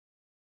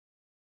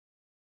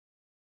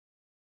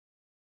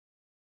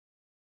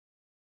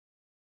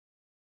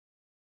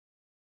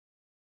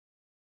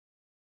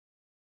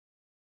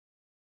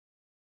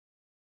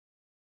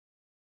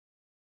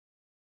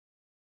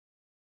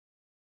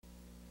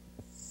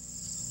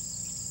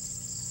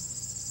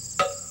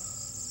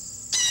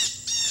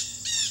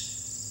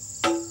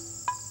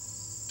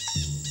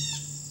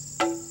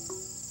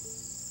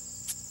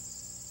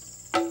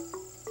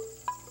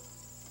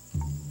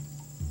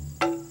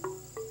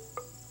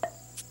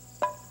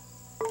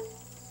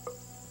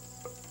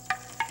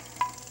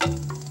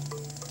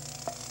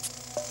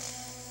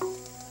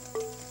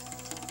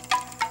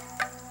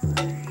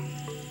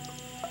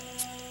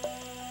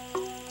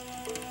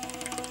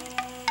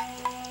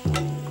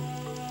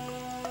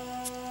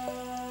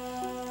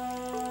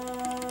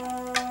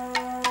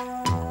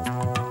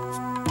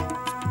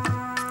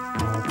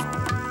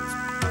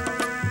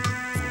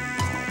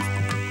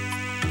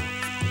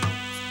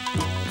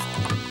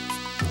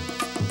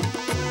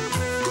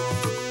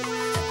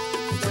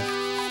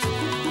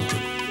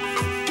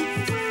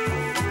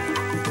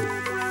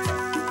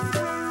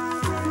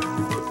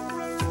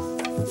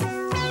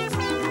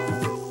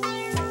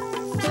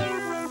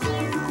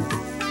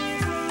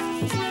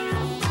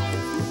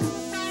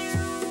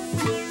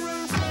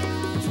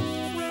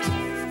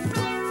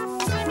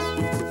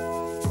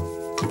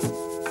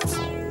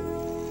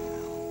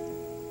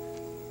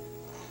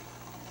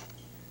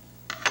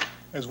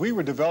we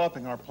were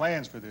developing our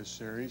plans for this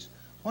series,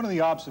 one of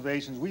the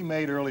observations we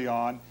made early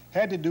on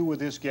had to do with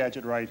this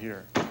gadget right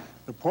here,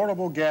 the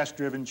portable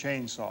gas-driven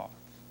chainsaw.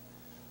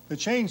 The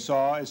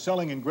chainsaw is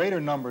selling in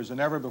greater numbers than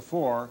ever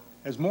before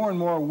as more and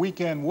more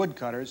weekend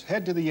woodcutters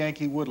head to the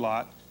Yankee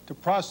Woodlot to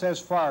process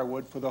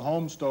firewood for the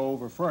home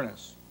stove or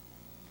furnace.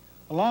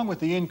 Along with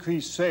the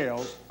increased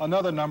sales,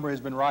 another number has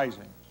been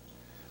rising,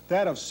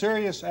 that of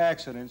serious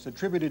accidents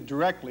attributed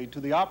directly to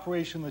the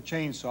operation of the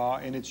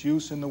chainsaw and its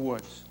use in the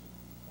woods.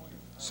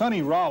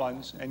 Sonny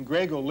Rollins and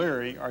Greg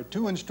O'Leary are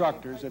two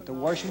instructors at the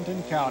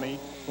Washington County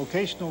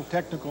Vocational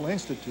Technical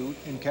Institute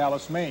in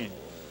Calais, Maine.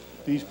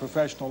 These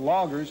professional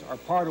loggers are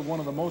part of one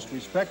of the most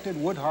respected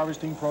wood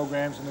harvesting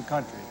programs in the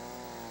country.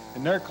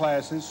 In their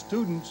classes,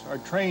 students are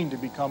trained to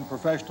become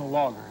professional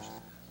loggers,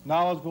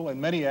 knowledgeable in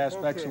many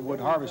aspects of wood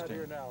harvesting.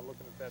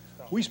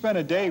 We spent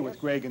a day with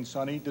Greg and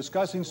Sonny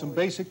discussing some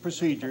basic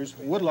procedures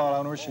woodlot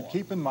owners should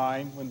keep in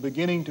mind when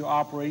beginning to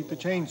operate the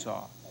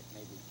chainsaw.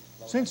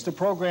 Since the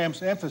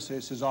program's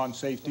emphasis is on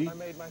safety,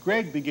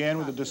 Greg began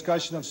with a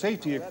discussion of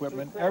safety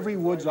equipment every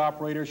woods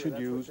operator should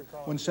use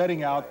when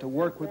setting out to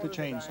work with the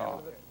chainsaw.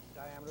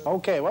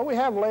 Okay, what we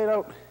have laid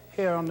out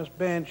here on this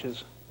bench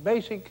is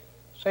basic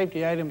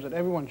safety items that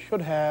everyone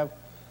should have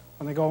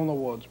when they go in the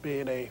woods, be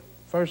it a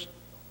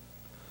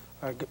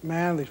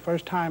man, the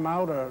first time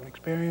out, or an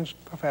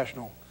experienced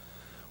professional.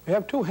 We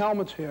have two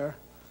helmets here.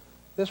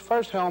 This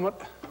first helmet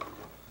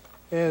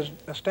is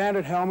a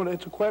standard helmet.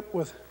 It's equipped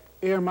with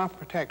ear muff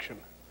protection.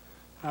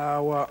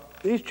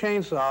 These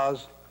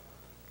chainsaws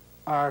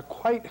are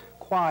quite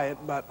quiet,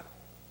 but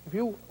if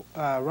you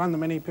run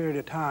them any period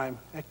of time,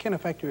 it can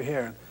affect your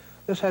hearing.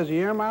 This has the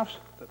ear muffs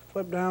that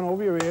flip down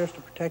over your ears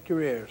to protect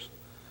your ears.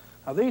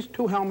 Now, these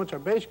two helmets are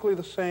basically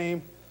the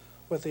same,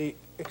 with the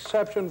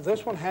exception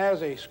this one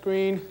has a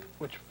screen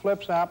which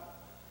flips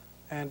up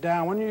and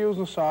down when you're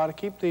using the saw to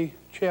keep the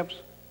chips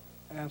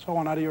and so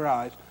on out of your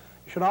eyes.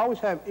 You should always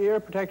have ear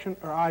protection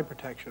or eye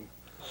protection.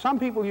 Some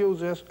people use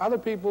this. Other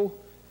people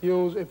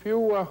use, if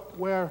you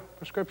wear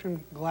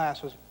prescription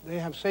glasses, they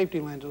have safety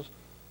lenses.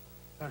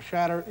 They'll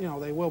shatter,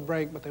 they will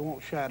break, but they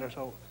won't shatter.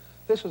 So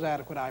this is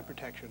adequate eye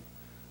protection.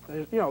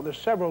 There's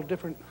several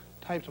different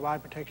types of eye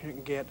protection you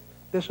can get.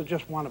 This is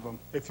just one of them.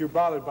 If you're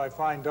bothered by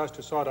fine dust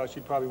or sawdust,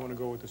 you'd probably want to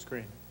go with the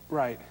screen.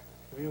 Right.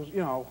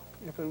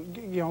 If it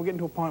getting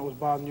to a point it was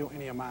bothering you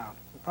any amount,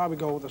 you'd probably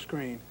go with the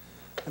screen.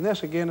 And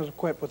this again is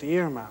equipped with the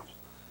ear muffs.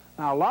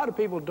 Now, a lot of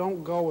people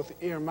don't go with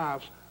the ear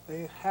muffs.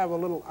 They have a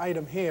little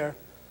item here.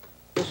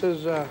 This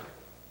is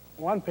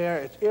one pair.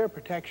 It's ear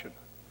protection.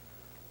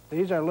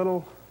 These are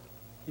little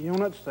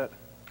units that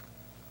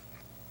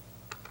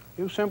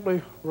you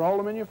simply roll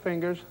them in your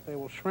fingers. They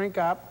will shrink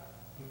up,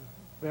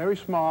 very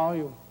small.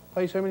 You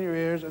place them in your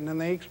ears, and then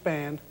they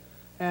expand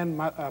and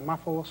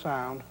muffle the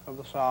sound of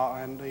the saw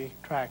and the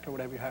tractor,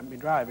 whatever you happen to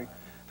be driving.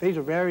 These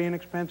are very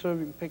inexpensive.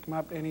 You can pick them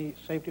up at any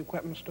safety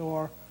equipment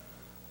store.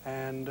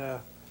 And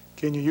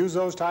can you use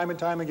those time and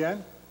time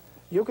again?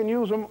 You can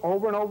use them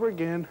over and over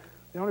again.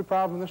 The only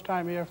problem this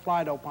time of year,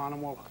 fly dope on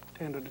them will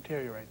tend to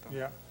deteriorate them.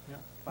 Yeah.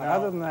 But now,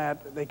 other than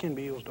that, they can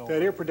be used over.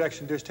 That ear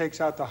protection just takes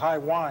out the high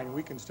whine.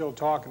 We can still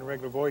talk in a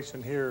regular voice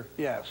and hear.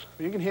 Yes,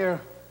 you can hear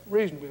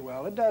reasonably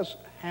well. It does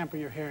hamper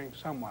your hearing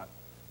somewhat,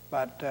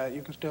 but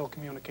you can still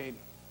communicate,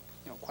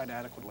 quite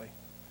adequately.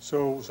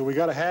 So we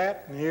got a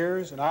hat and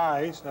ears and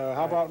eyes.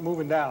 How about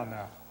moving down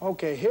now?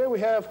 Okay, here we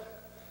have,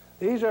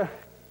 these are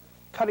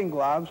cutting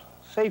gloves,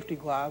 safety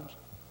gloves,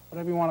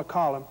 whatever you want to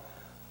call them.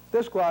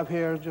 This glove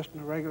here is just a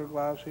regular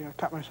glove. See, I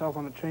cut myself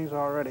on the chainsaw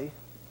already.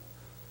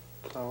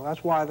 So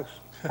that's why the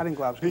cutting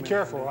gloves come Be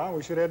careful, huh?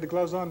 We should have the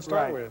gloves on to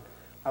start with.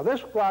 Now,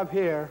 this glove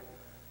here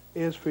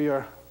is for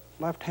your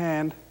left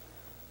hand,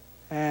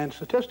 and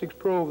statistics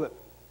prove that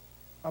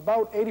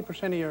about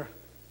 80% of your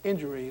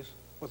injuries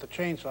with a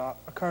chainsaw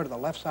occur to the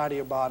left side of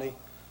your body,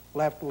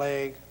 left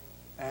leg,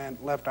 and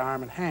left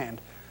arm and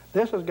hand.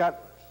 This has got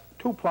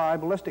 2-ply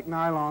ballistic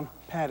nylon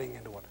padding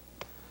into it.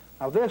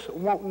 Now, this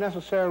won't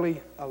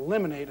necessarily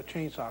eliminate a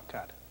chainsaw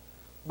cut,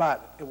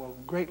 but it will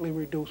greatly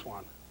reduce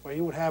one. Where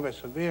you would have a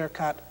severe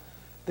cut,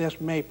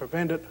 this may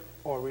prevent it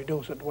or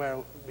reduce it where it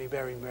will be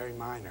very, very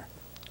minor.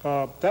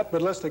 That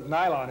ballistic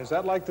nylon, is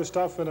that like the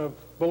stuff in a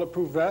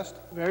bulletproof vest?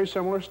 Very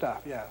similar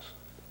stuff, yes.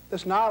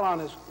 This nylon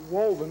is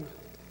woven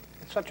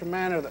in such a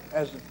manner that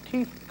as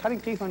the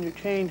cutting teeth on your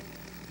chain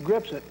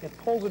grips it, it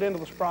pulls it into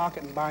the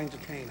sprocket and binds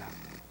the chain up.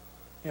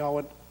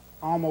 It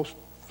almost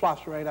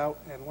fluffs right out,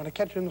 and when it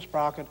catches in the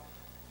sprocket,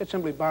 it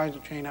simply binds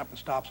the chain up and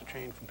stops the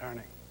chain from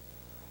turning.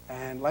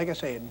 And like I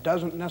say, it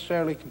doesn't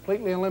necessarily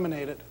completely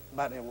eliminate it,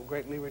 but it will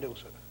greatly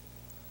reduce it.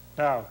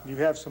 Now, you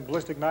have some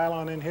ballistic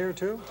nylon in here,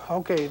 too?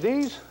 Okay,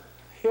 these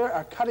here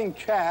are cutting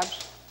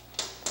chaps.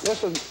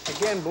 This is,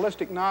 again,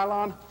 ballistic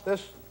nylon.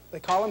 This,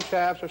 they call them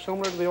chaps. They're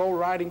similar to the old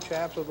riding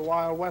chaps of the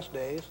Wild West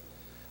days.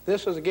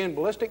 This is, again,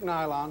 ballistic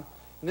nylon,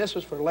 and this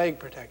is for leg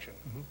protection.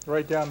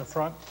 Right down the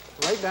front?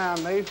 Right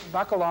down. They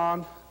buckle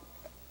on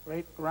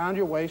right around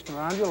your waist and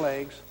around your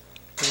legs.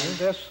 And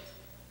this,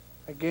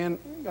 again,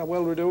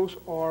 will reduce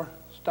or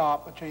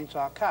stop a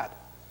chainsaw cut.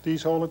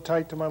 These hold it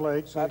tight to my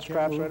leg, so That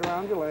straps right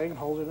around your leg and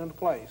holds it into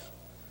place.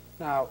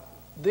 Now,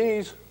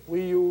 these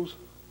we use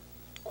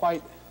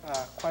quite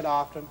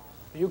often.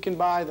 You can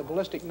buy the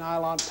ballistic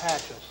nylon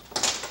patches.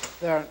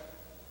 They're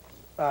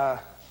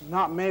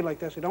not made like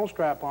this. They don't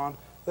strap on.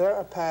 They're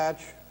a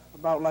patch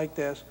about like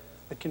this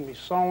that can be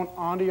sewn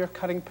onto your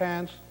cutting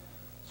pants.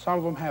 Some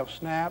of them have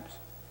snaps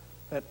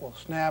that will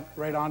snap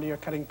right onto your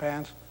cutting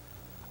pants.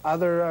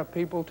 Other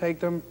people take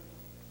them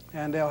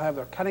and they'll have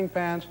their cutting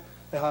pants.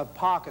 They'll have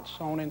pockets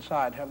sewn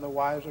inside, have their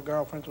wives or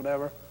girlfriends,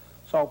 whatever,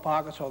 sew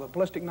pockets, so the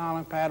ballistic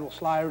nylon pad will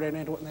slide right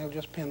into it and they'll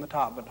just pin the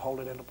top but hold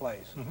it into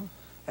place. Mm-hmm.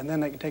 And then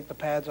they can take the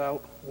pads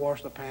out,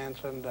 wash the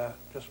pants, and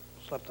just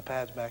slip the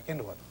pads back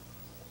into it.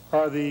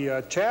 Are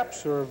the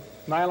chaps or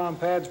nylon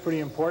pads pretty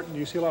important? Do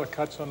you see a lot of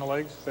cuts on the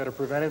legs that are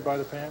prevented by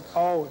the pants?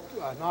 Oh,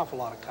 an awful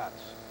lot of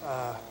cuts.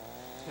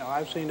 You know,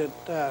 I've seen it,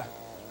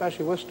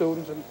 especially with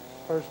students and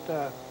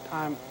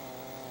first-time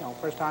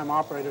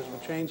operators of a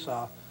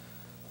chainsaw,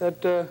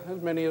 that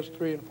as many as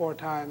 3 and 4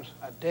 times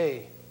a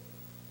day,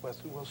 with,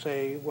 we'll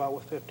say, well,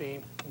 with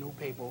 15 new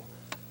people,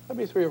 there'll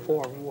be 3 or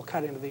 4 of them will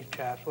cut into these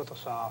chaps with a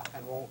saw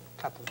and won't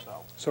cut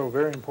themselves. So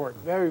very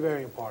important. Very,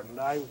 very important.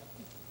 I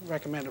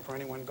recommend it for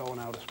anyone going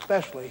out,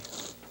 especially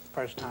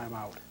first time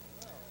out.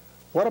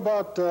 What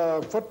about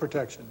foot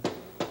protection?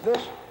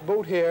 This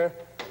boot here,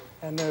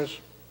 and there's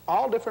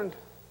all different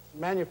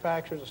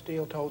manufacturers of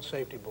steel-toed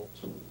safety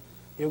boots.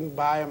 You can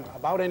buy them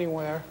about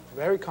anywhere,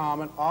 very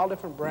common, all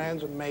different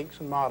brands and makes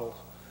and models.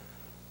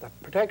 The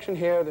protection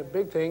here, the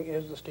big thing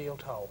is the steel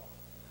toe.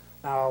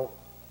 Now,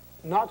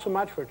 not so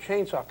much for a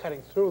chainsaw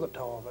cutting through the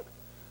toe of it,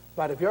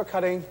 but if you're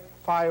cutting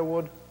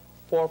firewood,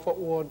 4-foot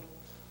wood,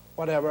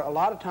 whatever, a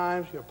lot of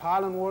times you're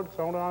piling wood,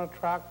 throwing it on a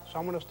truck,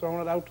 someone has thrown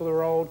it out to the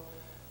road,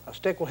 a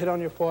stick will hit on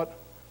your foot,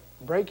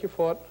 break your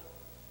foot,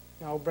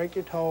 you know, break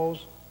your toes.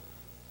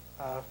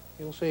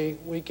 You'll see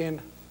weekend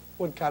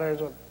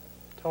woodcutters with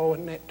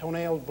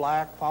toenails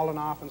black, falling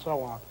off, and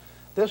so on.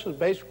 This is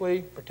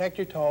basically protect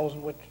your toes,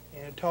 in which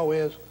your toe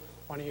is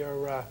one of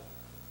your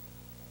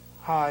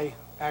high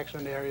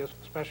accident areas,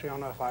 especially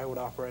on a firewood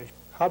operation.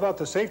 How about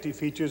the safety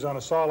features on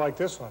a saw like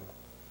this one?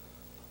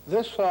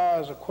 This saw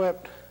is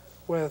equipped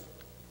with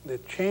the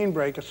chain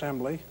brake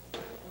assembly.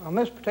 On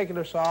this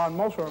particular saw, and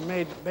most of them are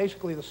made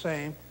basically the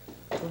same.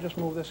 We'll just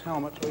move this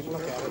helmet so we can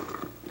look at it.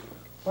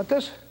 What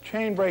this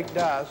chain brake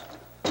does,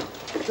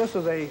 this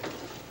is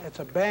it's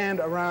a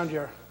band around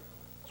your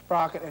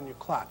sprocket and your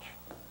clutch.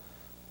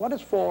 What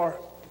it's for,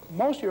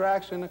 most of your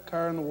accidents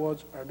occur in the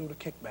woods are due to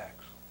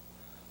kickbacks.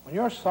 When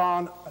you're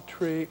sawing a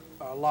tree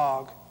or a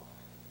log,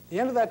 the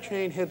end of that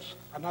chain hits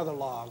another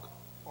log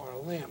or a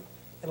limb.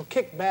 It'll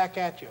kick back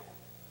at you.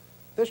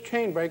 This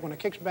chain brake, when it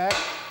kicks back,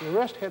 your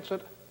wrist hits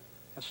it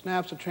and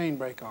snaps the chain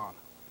brake on.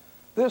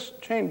 This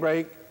chain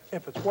brake,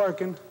 if it's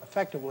working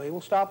effectively,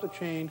 will stop the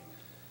chain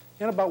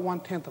in about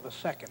 1/10 of a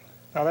second.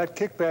 Now that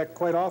kickback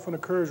quite often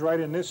occurs right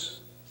in this.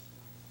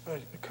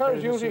 It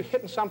occurs usually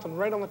hitting something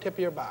right on the tip of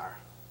your bar.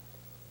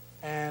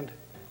 And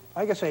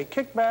like I say,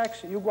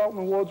 kickbacks, you go out in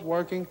the woods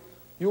working,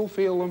 you'll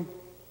feel them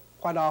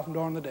quite often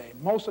during the day.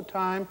 Most of the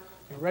time,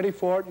 you're ready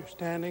for it, you're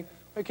standing.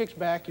 When it kicks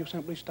back, you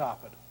simply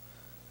stop it.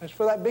 As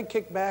for that big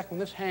kickback, when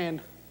this hand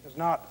is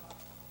not,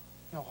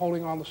 you know,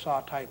 holding on the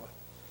saw tightly.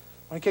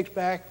 When it kicks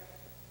back,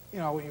 you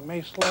know, you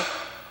may slip.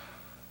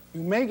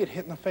 You may get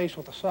hit in the face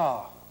with the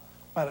saw,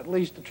 but at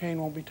least the chain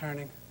won't be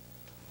turning.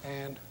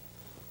 And,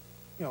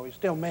 you know, you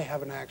still may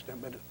have an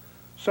accident, but it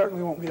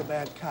certainly won't be a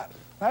bad cut.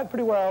 That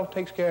pretty well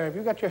takes care of.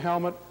 You've got your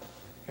helmet,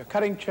 your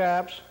cutting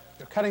chaps,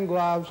 your cutting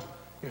gloves,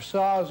 your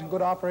saw is in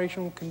good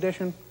operational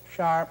condition,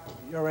 sharp,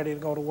 you're ready to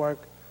go to work.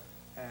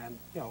 And,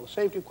 you know, the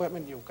safety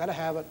equipment, you've got to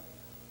have it.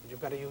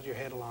 You've got to use your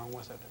head along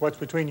with it. What's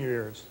between your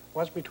ears?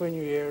 What's between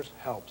your ears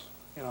helps.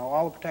 You know,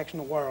 all the protection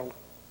in the world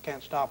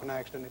can't stop an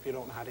accident if you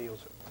don't know how to use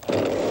it.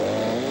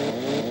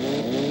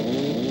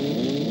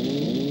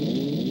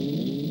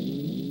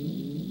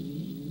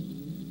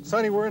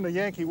 Sonny, we're in the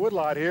Yankee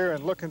Woodlot here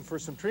and looking for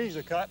some trees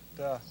to cut.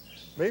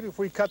 Maybe if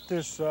we cut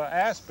this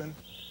aspen,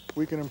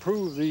 we can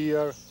improve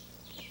the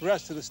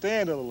rest of the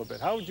stand a little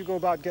bit. How would you go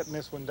about getting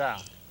this one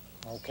down?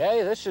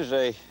 Okay, this is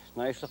a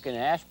nice-looking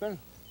aspen,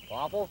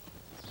 popple.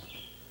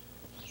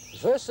 The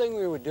first thing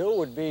we would do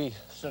would be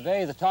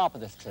survey the top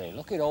of this tree.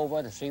 Look it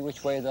over to see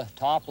which way the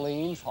top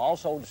leans,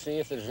 also to see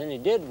if there's any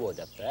deadwood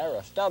up there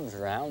or stubs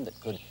around that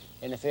could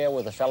interfere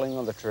with the felling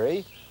of the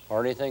tree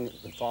or anything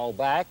that could fall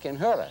back and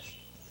hurt us.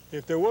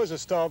 If there was a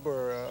stub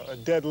or a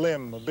dead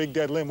limb, a big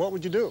dead limb, what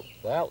would you do?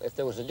 Well, if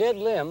there was a dead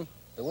limb,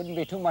 there wouldn't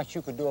be too much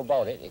you could do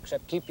about it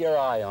except keep your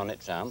eye on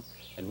it some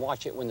and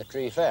watch it when the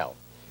tree fell.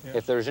 Yeah.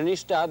 If there's any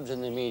stubs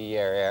in the immediate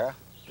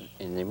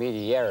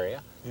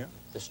area, yeah,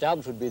 the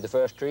stubs would be the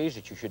first trees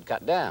that you should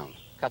cut down.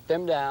 Cut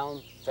them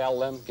down, fell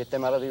them, get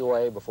them out of your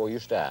way before you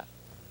start.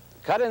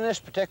 Cutting this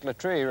particular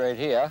tree right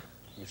here,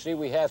 you see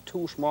we have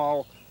 2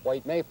 small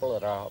white maple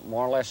that are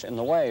more or less in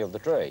the way of the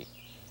tree.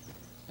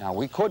 Now,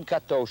 we could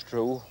cut those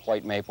true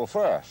white maple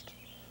first,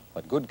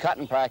 but good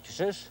cutting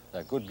practices,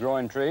 they're good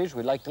growing trees,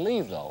 we'd like to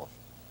leave those.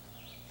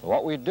 So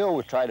what we do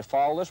is try to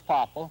follow this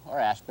poplar or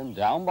aspen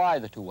down by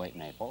the 2-white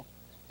maple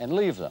and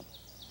leave them.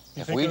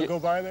 You think they'll go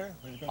by there?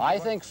 I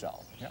think so.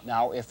 Yeah.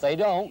 Now, if they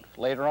don't,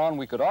 later on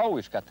we could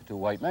always cut the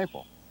 2-white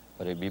maple,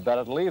 but it'd be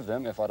better to leave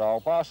them if at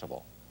all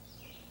possible.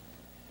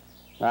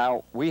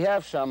 Now, we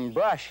have some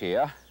brush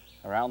here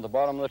around the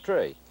bottom of the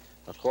tree.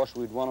 Of course,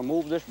 we'd want to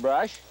move this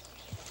brush,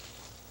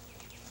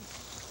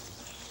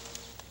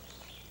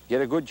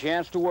 get a good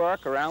chance to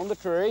work around the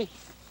tree,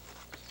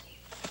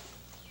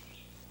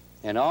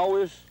 and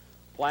always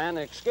plan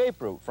an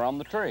escape route from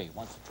the tree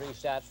once the tree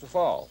starts to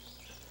fall.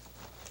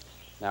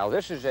 Now,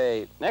 this is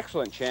an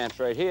excellent chance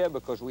right here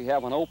because we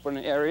have an open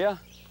area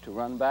to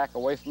run back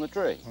away from the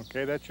tree.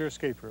 Okay, that's your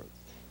escape route.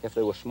 If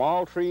there were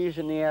small trees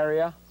in the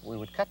area, we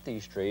would cut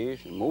these trees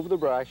and move the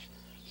brush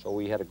so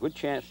we had a good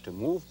chance to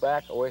move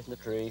back away from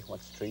the tree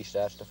once the tree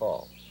starts to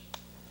fall.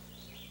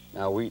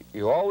 Now,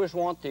 you always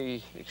want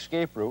the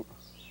escape route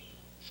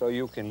so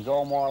you can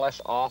go more or less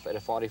off at a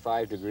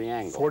 45-degree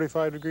angle.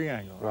 45-degree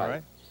angle, Right. all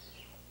right.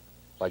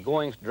 By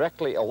going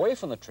directly away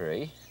from the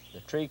tree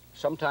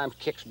sometimes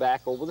kicks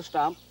back over the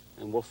stump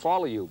and will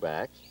follow you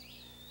back.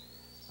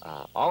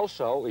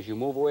 Also, as you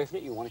move away from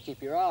it, you want to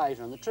keep your eyes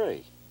on the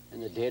tree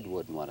and the dead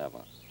wood and whatever.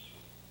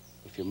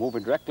 If you're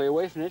moving directly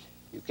away from it,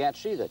 you can't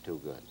see that too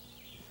good.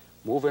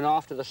 Moving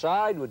off to the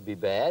side would be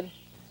bad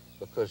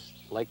because,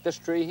 like this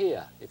tree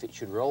here, if it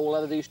should roll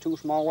out of these 2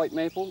 small white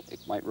maples, it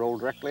might roll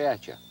directly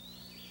at you.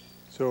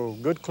 So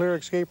good clear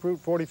escape route,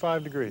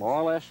 45 degrees. More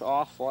or less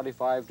off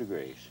 45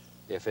 degrees,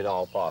 if at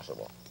all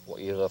possible,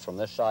 either from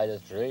this side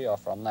of the tree or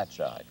from that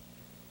side.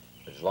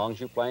 But as long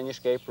as you plan your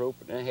escape route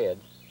ahead,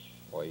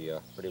 well,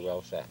 you're pretty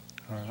well set.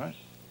 All right.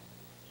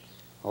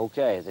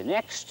 Okay, the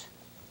next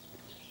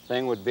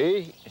thing would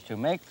be to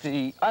make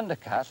the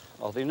undercut,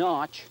 or the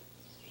notch,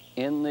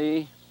 in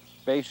the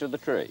base of the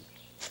tree.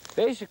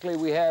 Basically,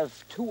 we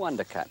have 2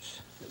 undercuts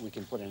that we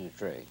can put in the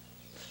tree.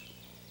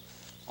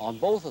 On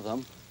both of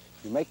them,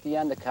 you make the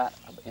undercut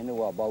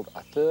into about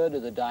 1/3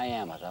 of the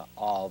diameter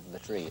of the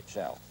tree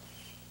itself.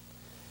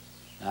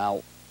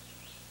 Now,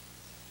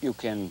 you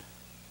can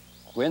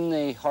go in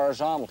the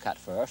horizontal cut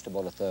first,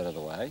 about 1/3 of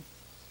the way,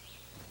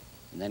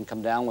 and then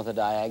come down with a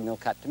diagonal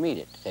cut to meet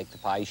it, to take the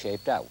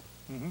pie-shaped out.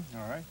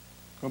 All right.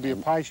 Going to be a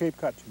pie-shaped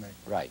cut you make.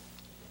 Right.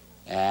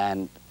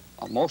 And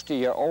most of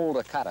your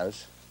older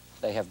cutters,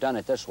 they have done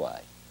it this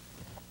way.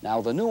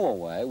 Now, the newer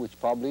way, which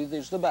probably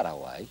is the better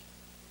way,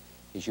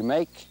 is you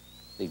make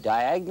the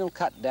diagonal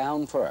cut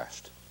down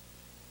first.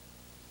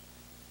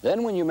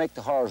 Then when you make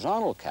the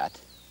horizontal cut,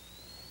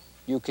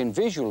 you can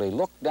visually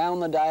look down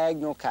the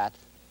diagonal cut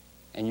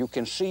and you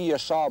can see your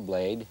saw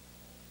blade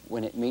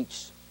when it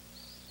meets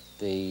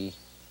the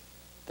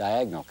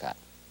diagonal cut.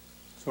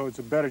 So it's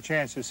a better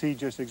chance to see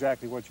just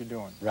exactly what you're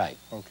doing. Right.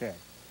 Okay.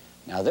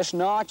 Now this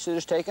notch that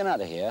is taken out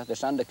of here,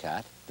 this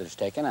undercut that is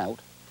taken out,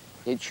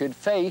 it should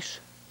face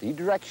the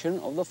direction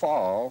of the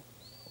fall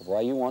of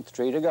where you want the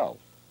tree to go.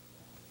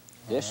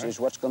 This is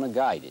what's going to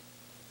guide it.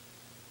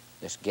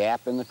 This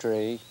gap in the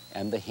tree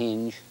and the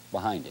hinge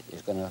behind it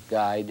is going to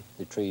guide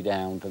the tree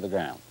down to the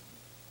ground.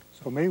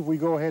 So maybe if we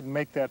go ahead and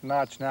make that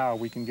notch now,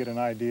 we can get an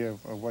idea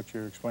of what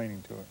you're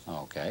explaining to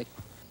us. Okay.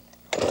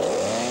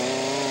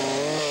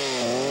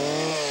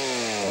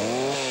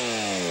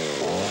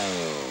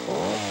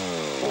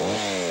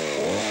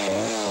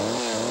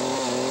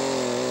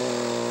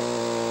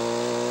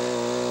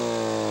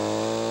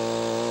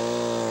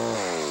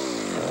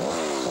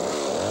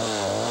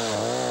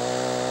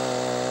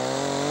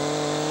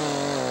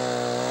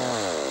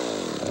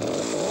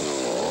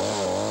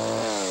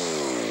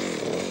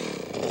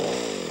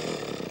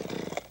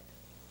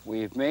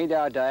 We've made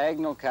our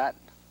diagonal cut.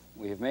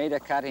 We've made a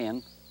cut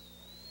in.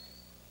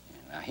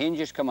 Our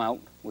hinges come out,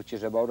 which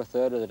is about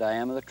 1/3 of the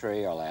diameter of the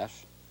tree or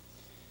less.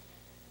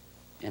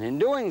 And in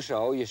doing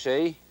so, you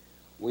see,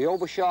 we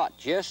overshot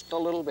just a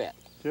little bit.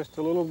 Just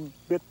a little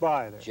bit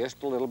by there.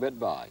 Just a little bit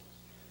by.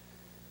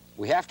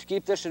 We have to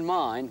keep this in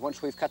mind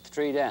once we've cut the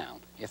tree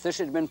down. If this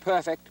had been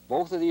perfect,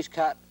 both of these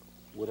cut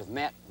would have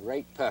met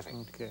right perfect.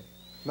 Okay.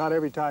 Not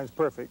every time's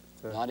perfect.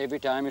 Not every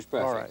time is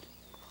perfect. All right.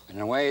 In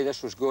a way,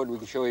 this was good. We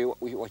can show you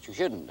what you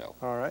shouldn't do.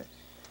 All right.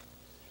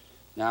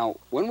 Now,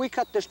 when we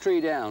cut this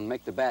tree down,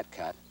 make the bat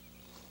cut,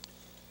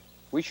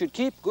 we should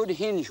keep good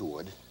hinge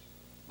wood.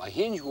 By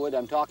hinge wood,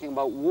 I'm talking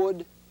about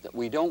wood that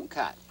we don't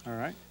cut. All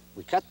right.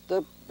 We cut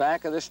the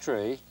back of this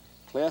tree,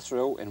 clear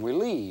through, and we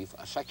leave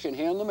a section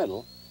here in the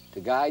middle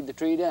to guide the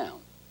tree down.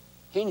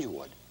 Hinge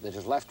wood that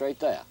is left right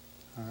there.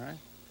 All right.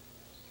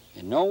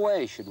 In no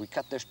way should we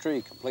cut this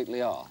tree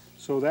completely off.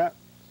 So that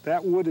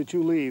wood that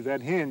you leave,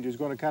 that hinge, is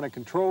going to kind of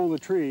control the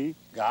tree.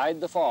 Guide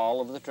the fall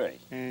of the tree.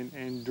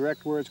 And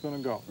direct where it's going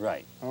to go.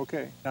 Right.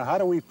 Okay. Now, how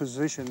do we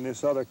position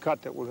this other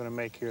cut that we're going to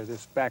make here,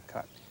 this back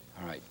cut?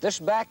 All right. This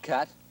back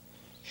cut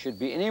should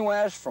be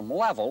anywhere from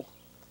level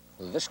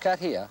with this cut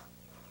here,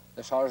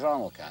 this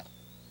horizontal cut,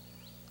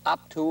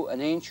 up to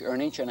 1 inch or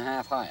 1.5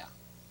 inches higher.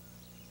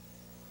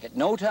 At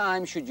no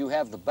time should you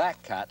have the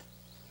back cut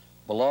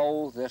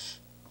below this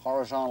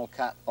horizontal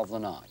cut of the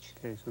notch.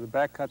 Okay, so the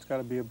back cut's got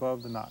to be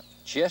above the notch.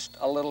 Just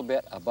a little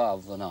bit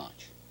above the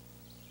notch.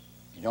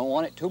 You don't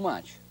want it too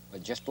much,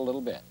 but just a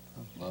little bit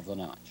above the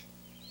notch.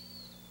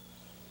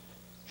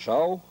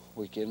 So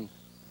we can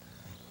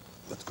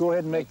Let's go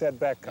ahead and make that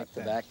back cut make the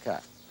then. back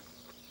cut.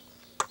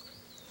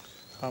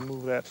 I'll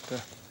move that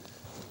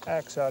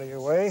axe out of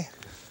your way.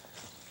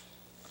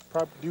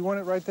 Do you want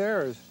it right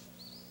there, or is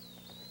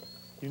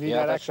you need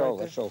Yeah, that axe right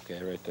there? that's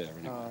okay right there.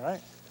 Anyway. All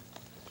right.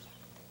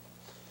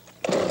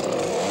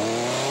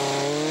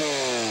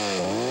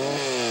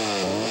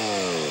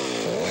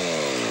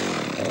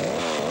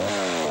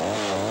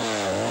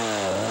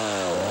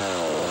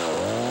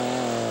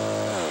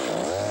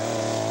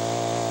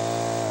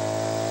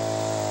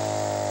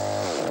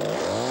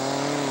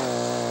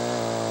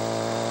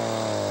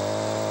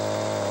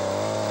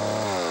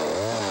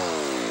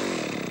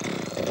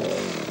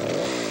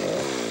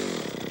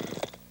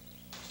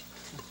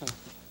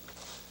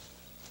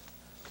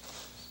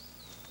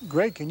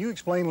 Great. Can you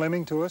explain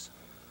limbing to us?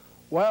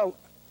 Well,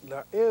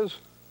 there is,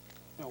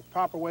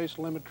 proper ways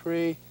to limb a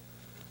tree.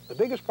 The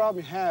biggest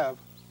problem you have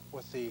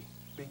with the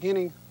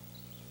beginning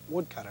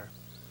woodcutter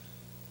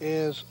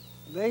is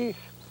they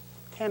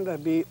tend to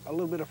be a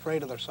little bit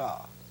afraid of their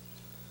saw.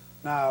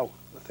 Now,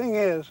 the thing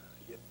is,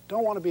 you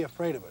don't want to be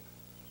afraid of it,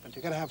 but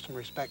you got to have some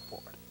respect for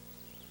it,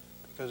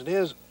 because it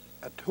is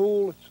a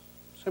tool.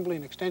 It's simply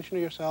an extension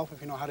of yourself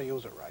if you know how to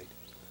use it right.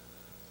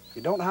 If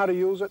you don't know how to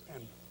use it,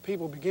 and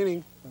people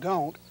beginning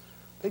don't,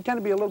 they tend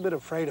to be a little bit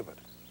afraid of it.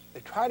 They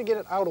try to get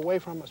it out away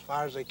from them as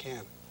far as they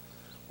can.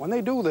 When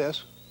they do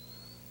this,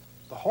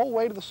 the whole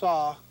weight of the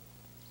saw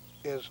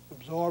is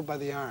absorbed by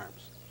the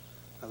arms.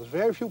 Now, there's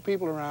very few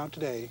people around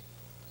today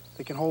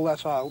that can hold that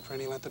saw out for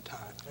any length of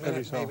time. A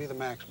minute may be the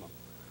maximum.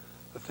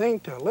 The thing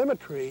to limb a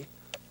tree,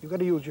 you've got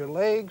to use your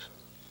legs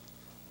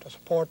to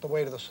support the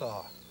weight of the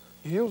saw.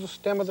 You use the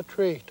stem of the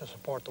tree to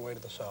support the weight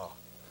of the saw.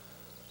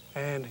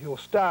 And you'll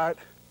start,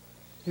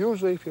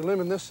 usually if you're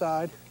limbing this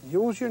side,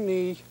 use your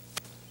knee.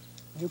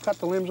 You cut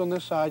the limbs on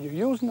this side, you're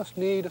using this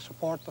knee to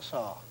support the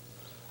saw.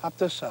 Up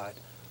this side.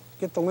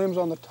 Get the limbs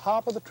on the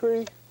top of the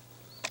tree.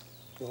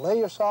 You lay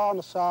your saw on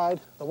the side.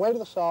 The weight of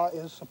the saw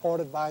is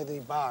supported by the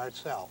bar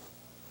itself.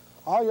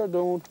 All you're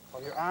doing,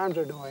 or your arms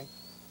are doing,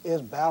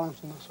 is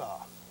balancing the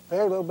saw.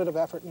 Very little bit of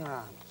effort in your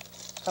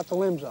arms. Cut the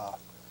limbs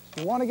off.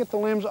 You want to get the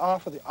limbs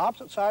off of the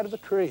opposite side of the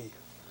tree.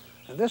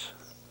 And this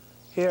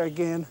here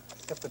again,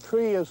 if the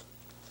tree is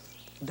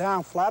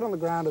down flat on the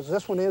ground as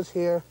this one is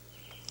here,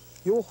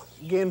 you'll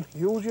again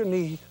use your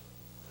knee.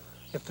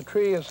 If the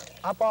tree is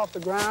up off the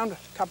ground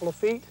a couple of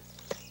feet,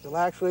 you'll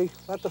actually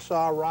let the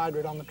saw ride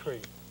right on the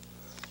tree.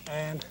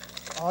 And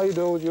all you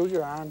do is use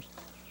your arms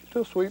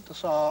to sweep the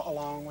saw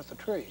along with the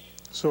tree.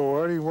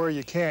 So anywhere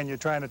you can, you're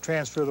trying to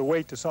transfer the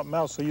weight to something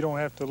else so you don't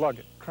have to lug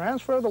it.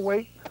 Transfer the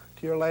weight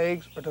to your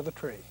legs or to the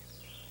tree.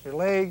 Your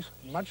legs,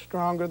 much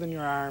stronger than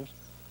your arms.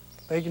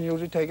 They can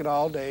usually take it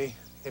all day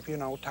if you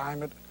know,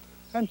 time it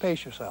and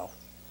pace yourself.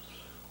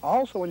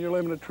 Also, when you're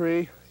limbing a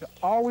tree, you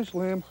always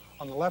limb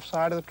on the left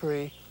side of the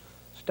tree,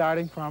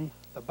 starting from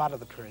the butt of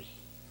the tree.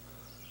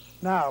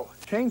 Now,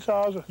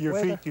 chainsaws are...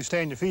 You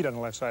stand your feet on the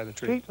left side of the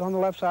tree. Feet on the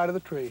left side of the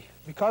tree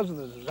because of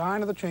the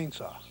design of the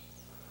chainsaw.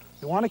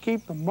 You want to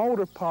keep the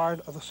motor part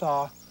of the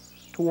saw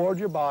toward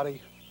your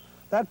body.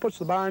 That puts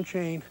the bar and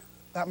chain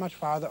that much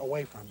farther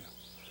away from you.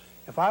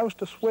 If I was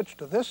to switch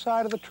to this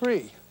side of the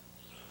tree,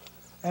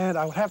 and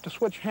I would have to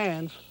switch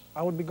hands,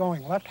 I would be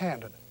going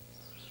left-handed.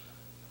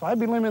 If I'd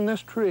be limbing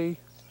this tree,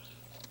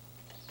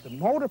 the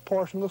motor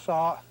portion of the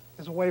saw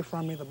is away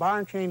from me, the bar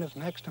and chain is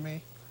next to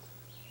me,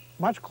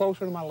 much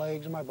closer to my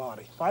legs and my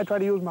body. If I try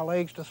to use my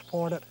legs to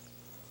support it,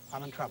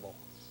 I'm in trouble.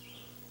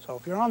 So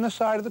if you're on this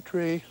side of the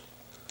tree,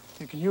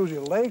 you can use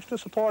your legs to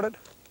support it.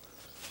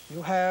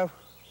 You have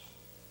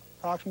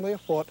approximately a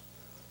foot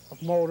of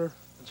motor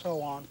and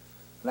so on,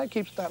 and that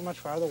keeps it that much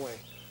farther away.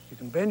 You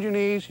can bend your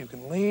knees, you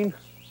can lean.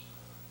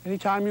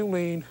 Anytime you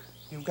lean,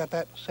 you've got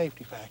that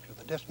safety factor,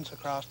 the distance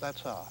across that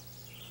saw.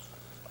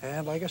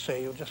 And like I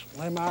say, you'll just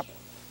limb up,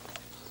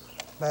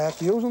 back,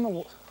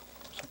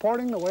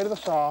 supporting the weight of the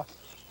saw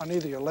on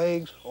either your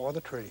legs or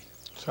the tree.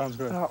 Sounds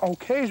good. Now,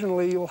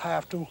 occasionally you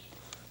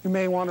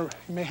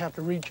may have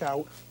to reach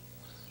out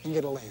and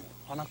get a limb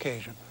on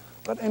occasion,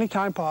 but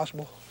anytime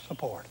possible,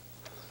 support.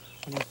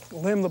 When you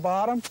limb the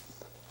bottom,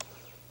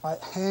 my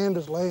hand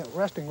is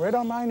resting right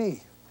on my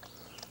knee.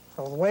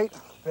 So the weight,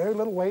 very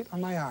little weight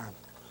on my arm,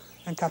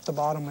 and cut the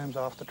bottom limbs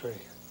off the tree.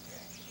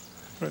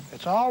 Good.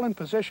 It's all in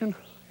position,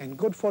 in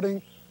good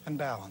footing and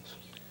balance.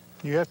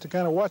 You have to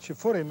kind of watch your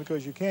footing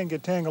because you can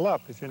get tangled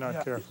up if you're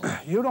not careful.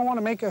 You don't want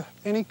to make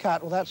any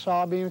cut with that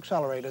saw being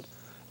accelerated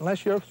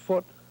unless your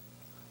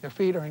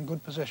feet are in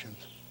good positions.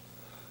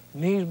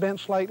 Knees bent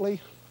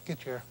slightly,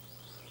 get your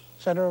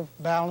center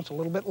of balance a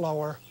little bit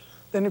lower.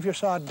 Then if your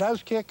saw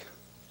does kick,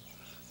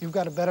 you've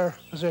got a better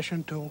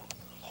position to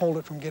hold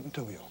it from getting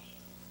to you.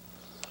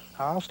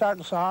 I'll start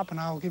the saw up and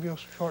I'll give you a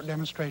short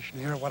demonstration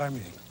here of what I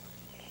mean.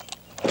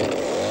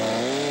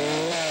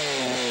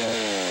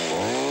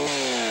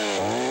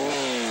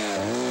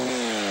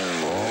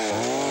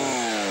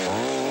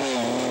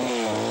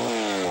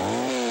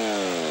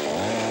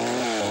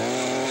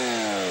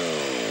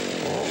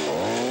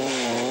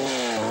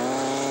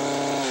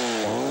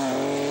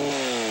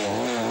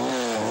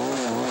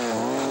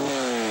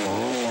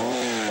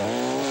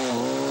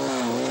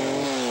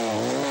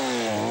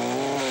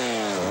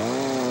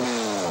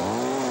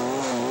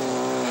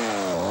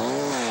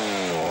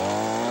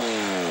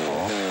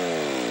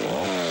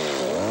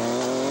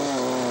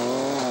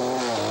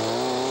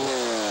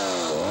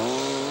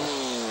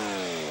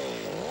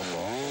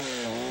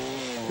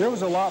 There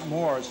was a lot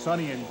more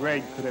Sonny and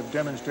Greg could have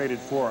demonstrated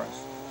for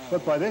us,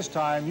 but by this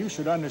time you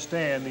should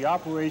understand the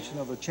operation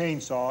of a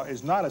chainsaw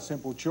is not a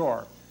simple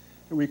chore.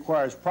 It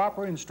requires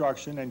proper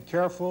instruction and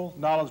careful,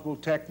 knowledgeable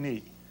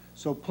technique.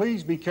 So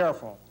please be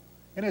careful.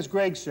 And as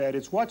Greg said,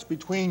 it's what's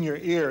between your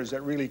ears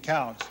that really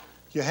counts.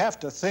 You have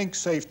to think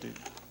safety.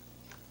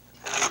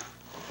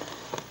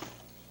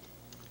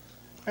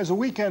 As a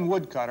weekend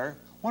woodcutter,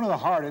 one of the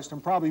hardest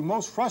and probably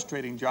most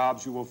frustrating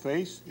jobs you will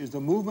face is the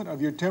movement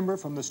of your timber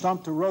from the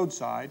stump to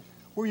roadside,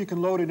 where you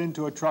can load it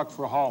into a truck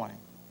for hauling.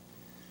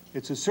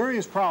 It's a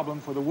serious problem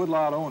for the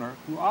woodlot owner,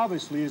 who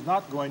obviously is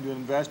not going to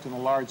invest in a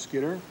large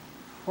skidder,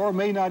 or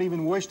may not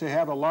even wish to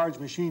have a large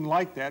machine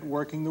like that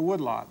working the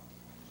woodlot.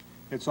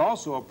 It's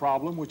also a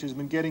problem which has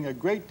been getting a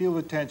great deal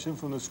of attention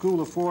from the School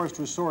of Forest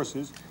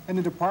Resources and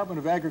the Department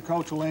of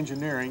Agricultural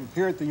Engineering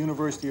here at the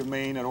University of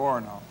Maine at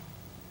Orono.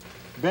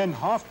 Ben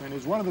Hoffman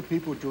is one of the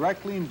people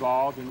directly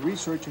involved in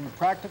researching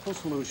practical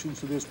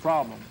solutions to this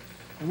problem,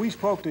 and we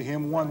spoke to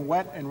him one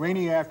wet and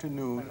rainy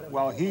afternoon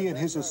while he and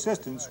his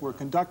assistants were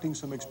conducting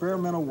some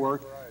experimental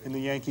work in the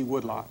Yankee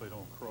Woodlot.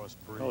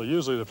 Well,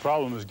 usually the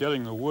problem is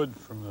getting the wood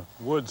from the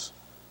woods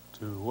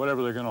to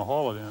whatever they're going to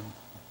haul it in. In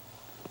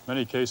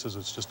many cases,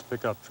 it's just a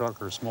pickup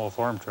truck or a small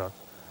farm truck.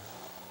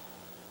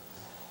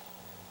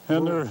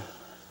 And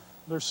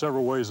there's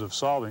several ways of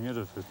solving it.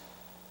 If the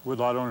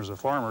woodlot owner's a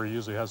farmer, he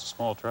usually has a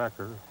small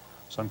tractor,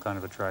 some kind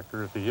of a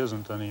tractor. If he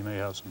isn't, then he may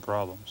have some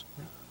problems.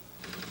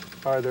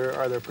 Are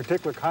there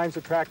particular kinds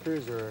of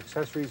tractors or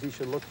accessories he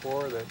should look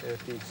for that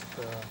if he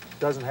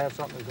doesn't have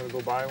something, he's going to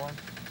go buy one?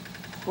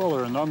 Well,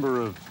 there are a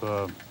number of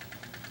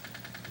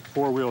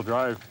four-wheel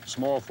drive,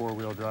 small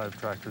four-wheel drive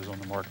tractors on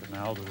the market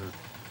now that are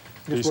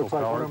diesel powered. Looks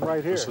like one of them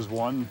right here. This is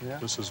one. Yeah.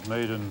 This is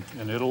made in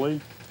Italy.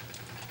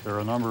 There are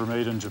a number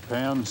made in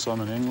Japan,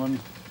 some in England.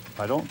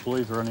 I don't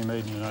believe there are any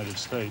made in the United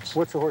States.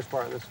 What's the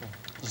horsepower of this one?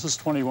 This is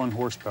 21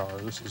 horsepower.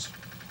 This is,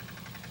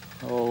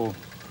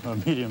 a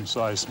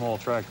medium-sized small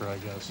tractor, I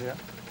guess. Yeah.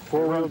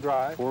 Four-wheel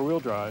drive. Four-wheel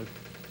drive.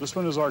 This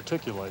one is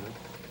articulated.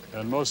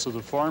 And most of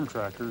the farm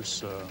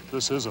tractors,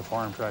 this is a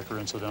farm tractor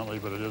incidentally,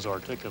 but it is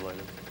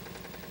articulated.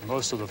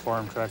 Most of the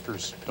farm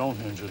tractors don't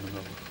hinge in the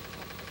middle.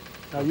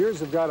 Now yours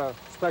have got a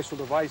special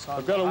device on.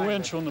 I've got a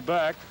winch on the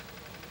back,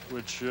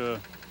 which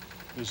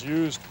is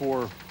used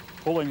for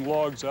pulling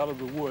logs out of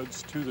the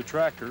woods to the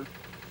tractor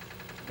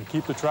to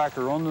keep the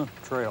tractor on the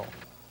trail.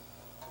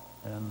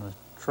 And the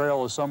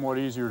trail is somewhat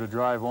easier to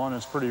drive on.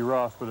 It's pretty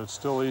rough, but it's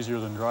still easier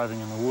than driving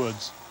in the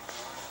woods.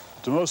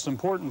 The most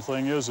important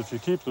thing is if you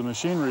keep the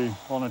machinery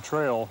on a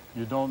trail,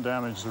 you don't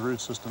damage the root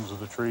systems of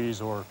the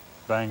trees or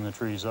bang the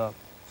trees up.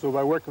 So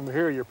by working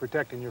here, you're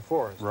protecting your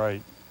forest.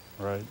 Right,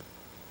 right.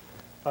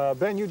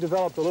 Ben, you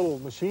developed a little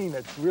machine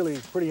that's really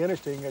pretty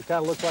interesting. It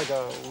kind of looks like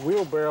a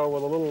wheelbarrow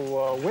with a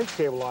little winch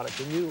cable on it.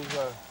 Can you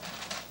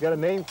got a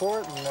name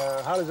for it,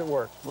 and how does it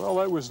work? Well,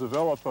 that was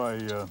developed by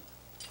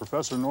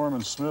Professor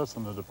Norman Smith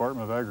in the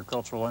Department of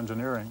Agricultural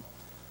Engineering.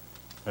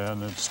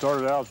 And it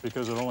started out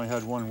because it only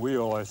had one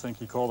wheel. I think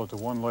he called it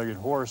the one-legged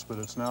horse, but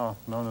it's now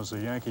known as the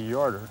Yankee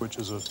Yarder, which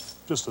is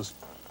just a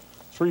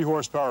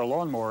 3-horsepower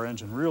lawnmower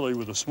engine, really,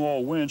 with a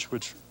small winch,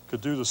 which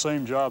could do the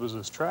same job as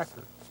this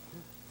tractor.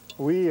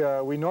 We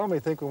normally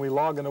think when we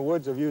log in the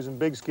woods of using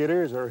big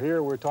skidders, or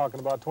here we're talking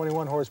about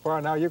 21 horsepower.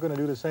 Now you're going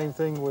to do the same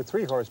thing with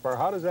 3 horsepower.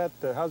 How's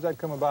that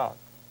come about?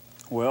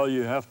 Well,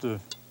 you have to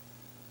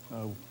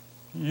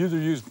you either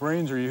use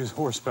brains or use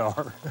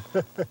horsepower.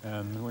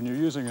 And when you're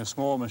using a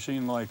small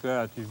machine like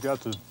that, you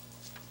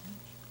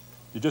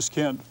just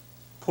can't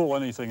pull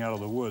anything out of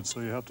the woods,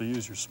 so you have to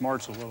use your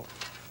smarts a little.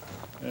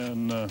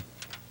 And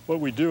what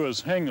we do is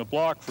hang the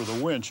block for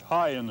the winch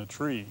high in the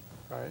tree.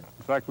 Right.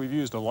 In fact, we've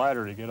used a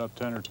ladder to get up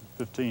 10 or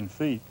 15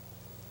 feet.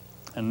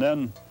 And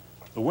then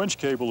the winch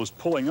cable is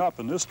pulling up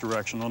in this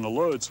direction on the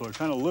load, so it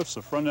kind of lifts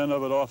the front end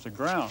of it off the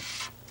ground.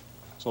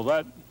 So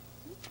that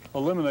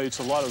eliminates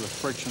a lot of the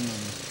friction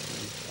and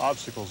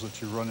obstacles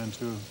that you run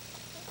into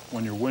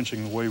when you're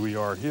winching the way we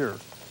are here.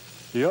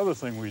 The other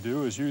thing we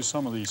do is use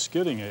some of these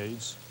skidding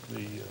aids.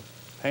 The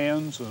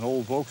hands, an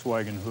old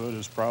Volkswagen hood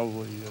is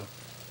probably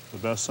the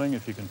best thing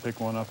if you can pick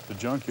one up at the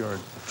junkyard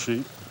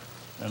cheap.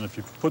 And if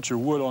you put your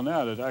wood on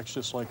that, it acts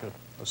just like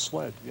a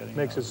sled.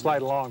 Makes it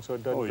slide along so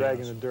it doesn't drag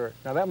in the dirt.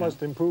 Now that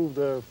must improve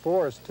the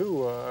forest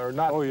too, or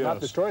not,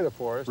 not destroy the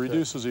forest.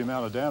 Reduces the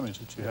amount of damage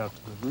that you have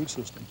to the root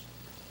systems.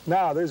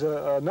 Now, there's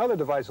another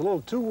device, a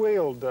little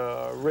 2-wheeled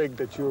rig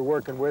that you were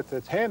working with.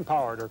 It's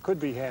hand-powered, or could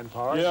be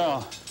hand-powered.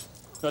 Yeah,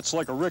 that's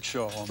like a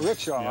rickshaw.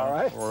 Rickshaw, all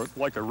right. Or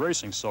like a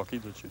racing sulky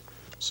that you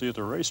see at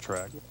the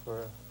racetrack.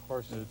 For a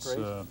horse It's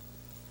race.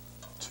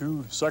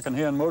 2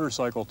 second-hand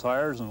motorcycle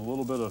tires and a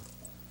little bit of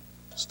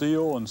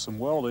steel and some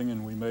welding,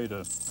 and we made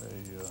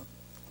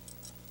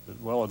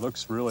well, it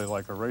looks really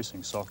like a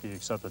racing sulky,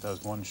 except it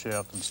has 1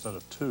 shaft instead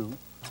of 2.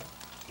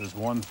 There's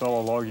one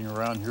fellow logging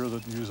around here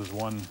that uses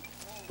one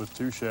with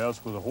 2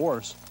 shafts with a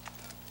horse,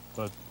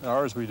 but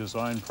ours we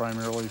designed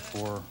primarily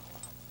for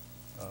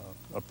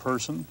a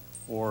person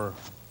or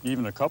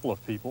even a couple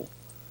of people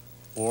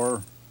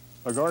or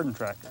a garden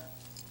tractor.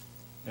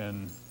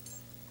 And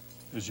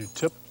as you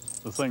tip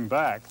the thing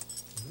back,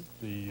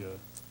 the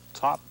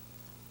top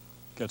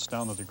gets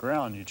down to the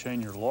ground, you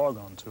chain your log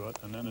onto it,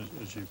 and then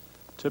as you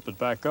tip it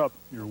back up,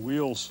 your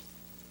wheels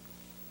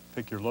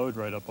pick your load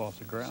right up off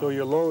the ground. So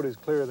your load is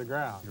clear of the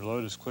ground. Your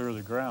load is clear of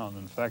the ground.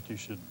 In fact, you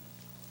should,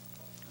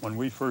 when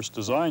we first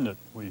designed it,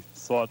 we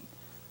thought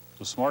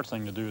the smart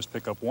thing to do is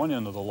pick up one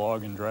end of the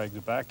log and drag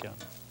the back end.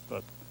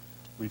 But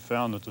we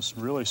found that the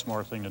really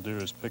smart thing to do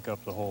is pick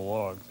up the whole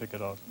log, pick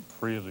it up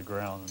free of the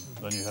ground,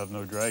 and then you have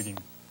no dragging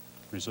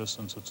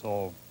resistance, it's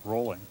all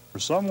rolling. For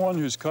someone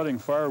who's cutting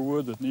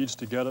firewood that needs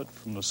to get it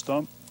from the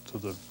stump to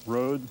the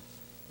road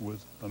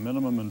with a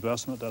minimum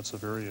investment, that's a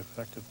very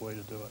effective way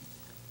to do it.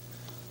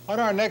 On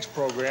our next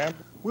program,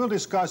 we'll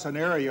discuss an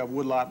area of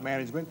woodlot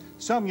management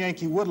some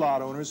Yankee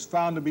Woodlot owners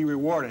found to be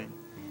rewarding,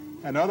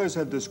 and others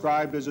have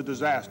described as a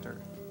disaster: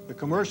 the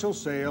commercial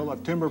sale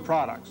of timber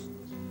products.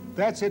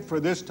 That's it for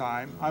this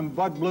time. I'm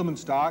Bud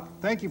Blumenstock.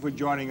 Thank you for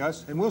joining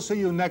us, and we'll see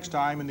you next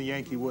time in the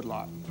Yankee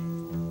Woodlot.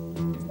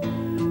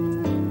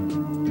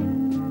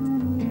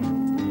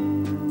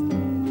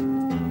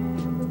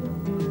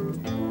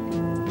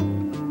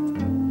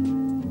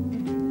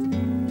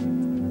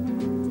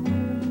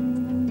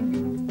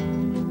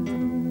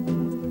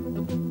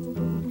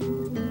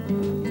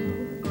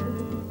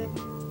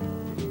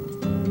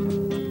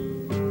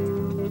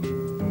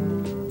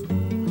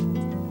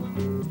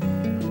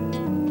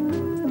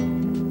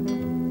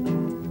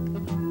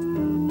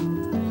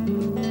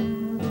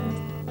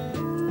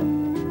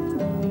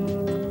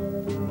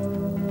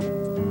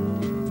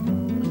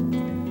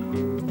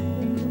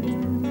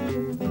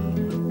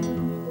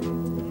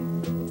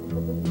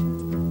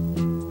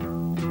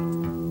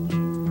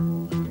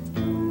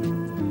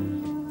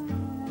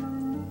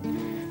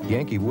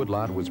 Yankee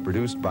Woodlot was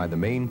produced by the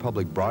Maine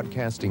Public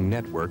Broadcasting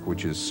Network,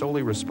 which is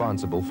solely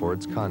responsible for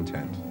its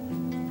content,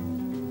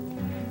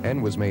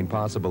 and was made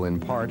possible in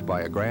part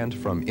by a grant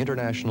from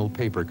International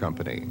Paper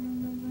Company.